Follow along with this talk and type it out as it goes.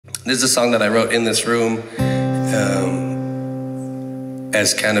This is a song that I wrote in this room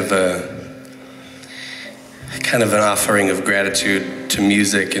as kind of an offering of gratitude to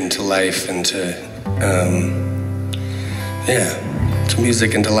music and to life and to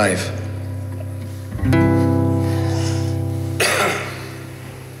music and to life.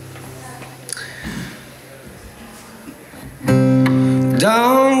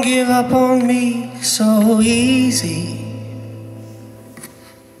 Don't give up on me so easy.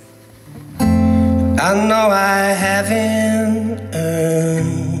 I know I haven't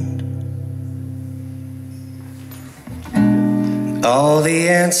earned all the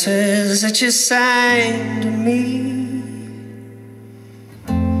answers that you sang to me.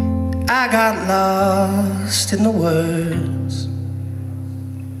 I got lost in the words.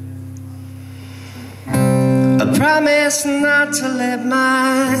 I promise not to let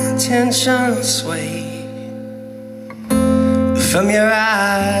my attention sway from your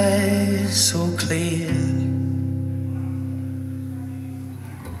eyes so clear.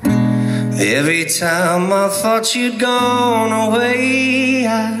 Every time I thought you'd gone away,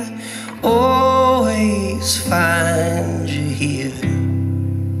 I always find you here.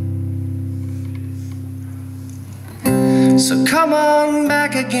 So come on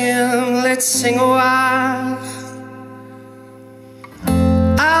back again, let's sing a while.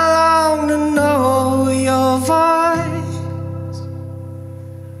 I long to know your voice,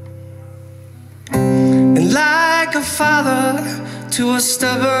 and like a father to a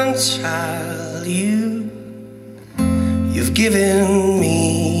stubborn child, you've given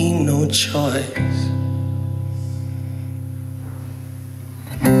me no choice.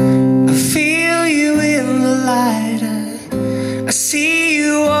 I feel you in the light, I see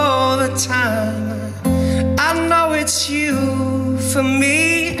you all the time. I know it's you for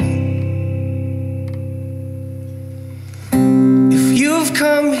me. If you've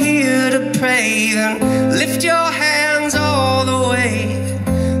come here to pray, then lift your hands all the way.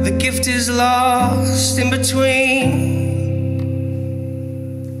 The gift is lost in between.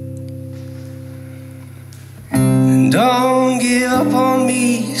 And don't give up on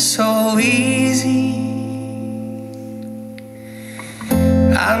me so easy.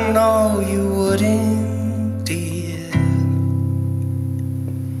 I know you wouldn't, dear.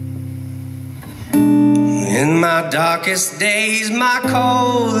 In my darkest days, my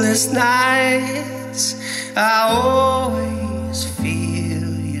coldest nights, I always feel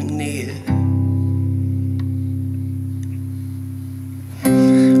you near.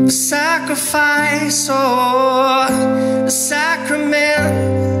 A sacrifice or a sacrament,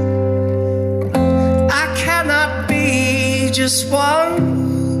 I cannot be just one.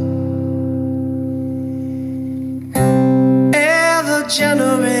 Ever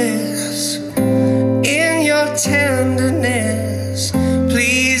generous in your tenderness,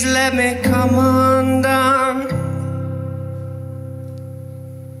 please let me come undone.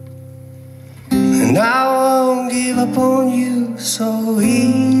 And I won't give up on you so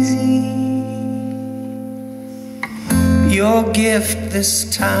easy. Your gift this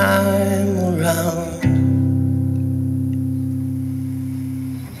time around,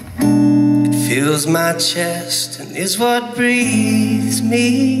 it fills my chest and is what breathes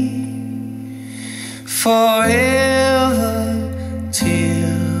me forever.